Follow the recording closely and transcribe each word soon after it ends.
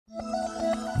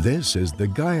This is the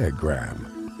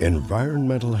Gaiagram,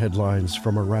 environmental headlines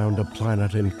from around a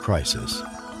planet in crisis.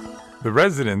 The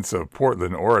residents of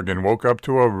Portland, Oregon woke up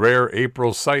to a rare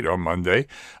April sight on Monday,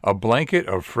 a blanket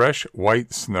of fresh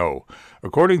white snow.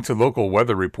 According to local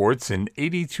weather reports, in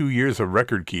 82 years of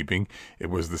record keeping, it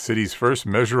was the city's first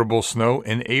measurable snow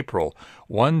in April.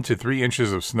 1 to 3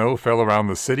 inches of snow fell around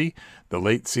the city. The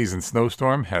late season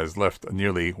snowstorm has left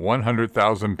nearly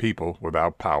 100,000 people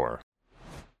without power.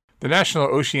 The National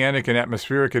Oceanic and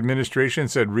Atmospheric Administration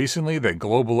said recently that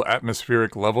global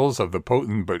atmospheric levels of the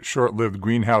potent but short-lived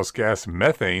greenhouse gas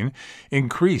methane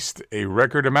increased a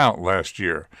record amount last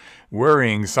year,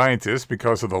 worrying scientists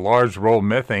because of the large role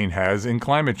methane has in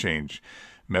climate change.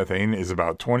 Methane is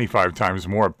about 25 times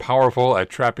more powerful at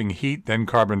trapping heat than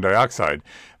carbon dioxide,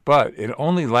 but it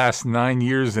only lasts 9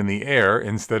 years in the air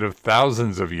instead of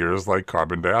thousands of years like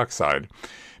carbon dioxide.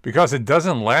 Because it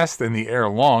doesn't last in the air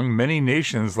long, many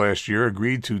nations last year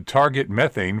agreed to target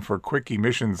methane for quick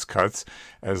emissions cuts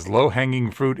as low-hanging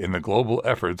fruit in the global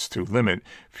efforts to limit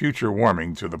future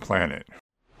warming to the planet.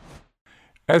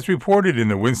 As reported in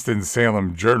the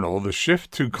Winston-Salem Journal, the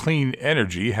shift to clean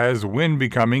energy has wind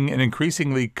becoming an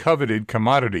increasingly coveted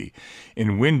commodity.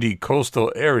 In windy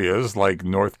coastal areas like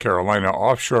North Carolina,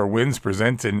 offshore winds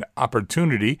present an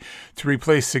opportunity to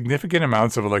replace significant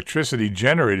amounts of electricity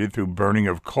generated through burning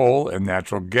of coal and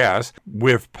natural gas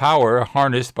with power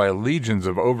harnessed by legions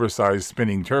of oversized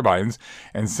spinning turbines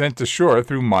and sent to shore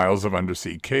through miles of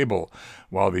undersea cable.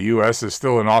 While the U.S. is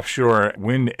still an offshore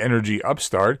wind energy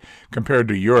upstart compared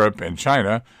to Europe and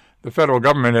China, the federal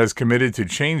government has committed to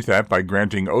change that by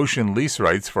granting ocean lease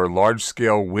rights for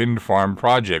large-scale wind farm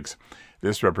projects.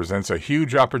 This represents a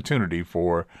huge opportunity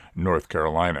for North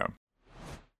Carolina.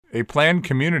 A planned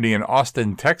community in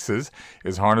Austin, Texas,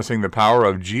 is harnessing the power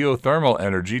of geothermal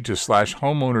energy to slash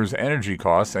homeowners' energy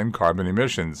costs and carbon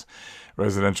emissions.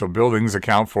 Residential buildings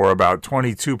account for about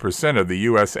 22% of the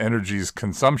U.S. energy's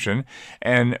consumption,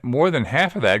 and more than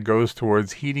half of that goes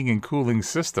towards heating and cooling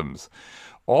systems.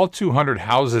 All 200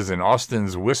 houses in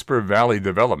Austin's Whisper Valley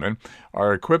development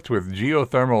are equipped with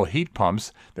geothermal heat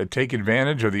pumps that take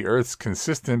advantage of the Earth's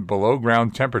consistent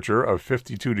below-ground temperature of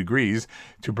 52 degrees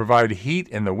to provide heat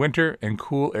in the winter and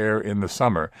cool air in the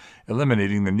summer,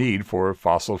 eliminating the need for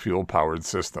fossil fuel-powered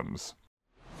systems.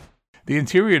 The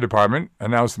Interior Department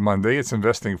announced Monday it's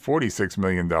investing $46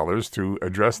 million to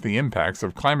address the impacts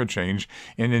of climate change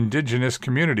in indigenous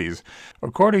communities.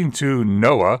 According to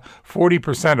NOAA,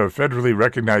 40% of federally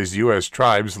recognized U.S.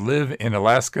 tribes live in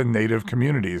Alaska Native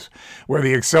communities, where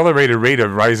the accelerated rate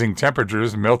of rising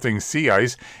temperatures, melting sea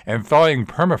ice, and thawing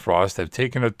permafrost have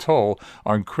taken a toll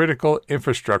on critical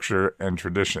infrastructure and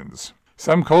traditions.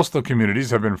 Some coastal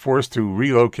communities have been forced to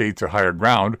relocate to higher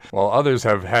ground, while others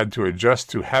have had to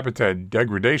adjust to habitat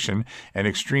degradation and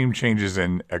extreme changes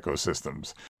in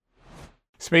ecosystems.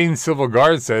 Spain's Civil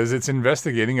Guard says it's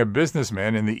investigating a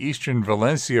businessman in the eastern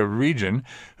Valencia region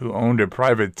who owned a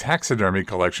private taxidermy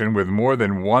collection with more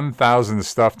than 1,000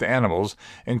 stuffed animals,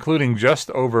 including just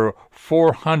over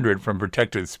 400 from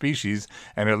protected species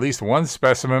and at least one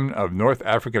specimen of North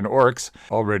African oryx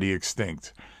already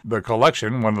extinct. The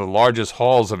collection, one of the largest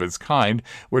hauls of its kind,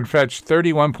 would fetch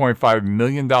 $31.5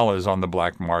 million on the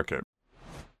black market.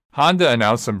 Honda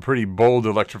announced some pretty bold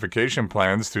electrification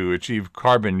plans to achieve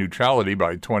carbon neutrality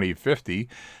by 2050.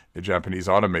 The Japanese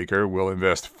automaker will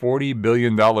invest $40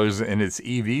 billion in its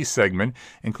EV segment,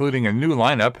 including a new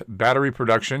lineup, battery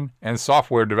production, and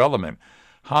software development.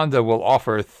 Honda will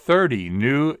offer 30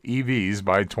 new EVs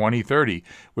by 2030,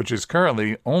 which is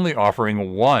currently only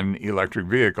offering one electric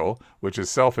vehicle, which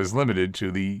itself is limited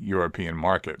to the European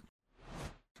market.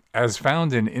 As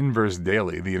found in Inverse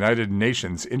Daily, the United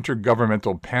Nations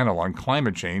Intergovernmental Panel on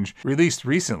Climate Change, released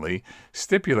recently,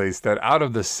 stipulates that out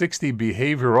of the 60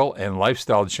 behavioral and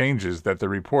lifestyle changes that the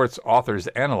report's authors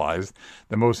analyzed,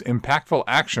 the most impactful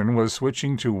action was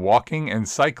switching to walking and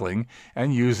cycling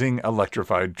and using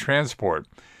electrified transport.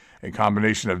 A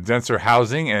combination of denser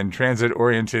housing and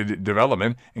transit-oriented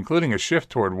development, including a shift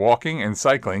toward walking and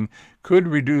cycling, could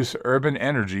reduce urban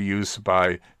energy use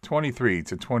by 23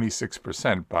 to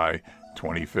 26% by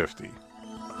 2050.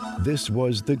 This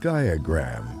was the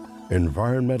Gaiagram,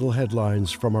 environmental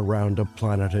headlines from around a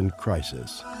planet in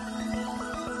crisis.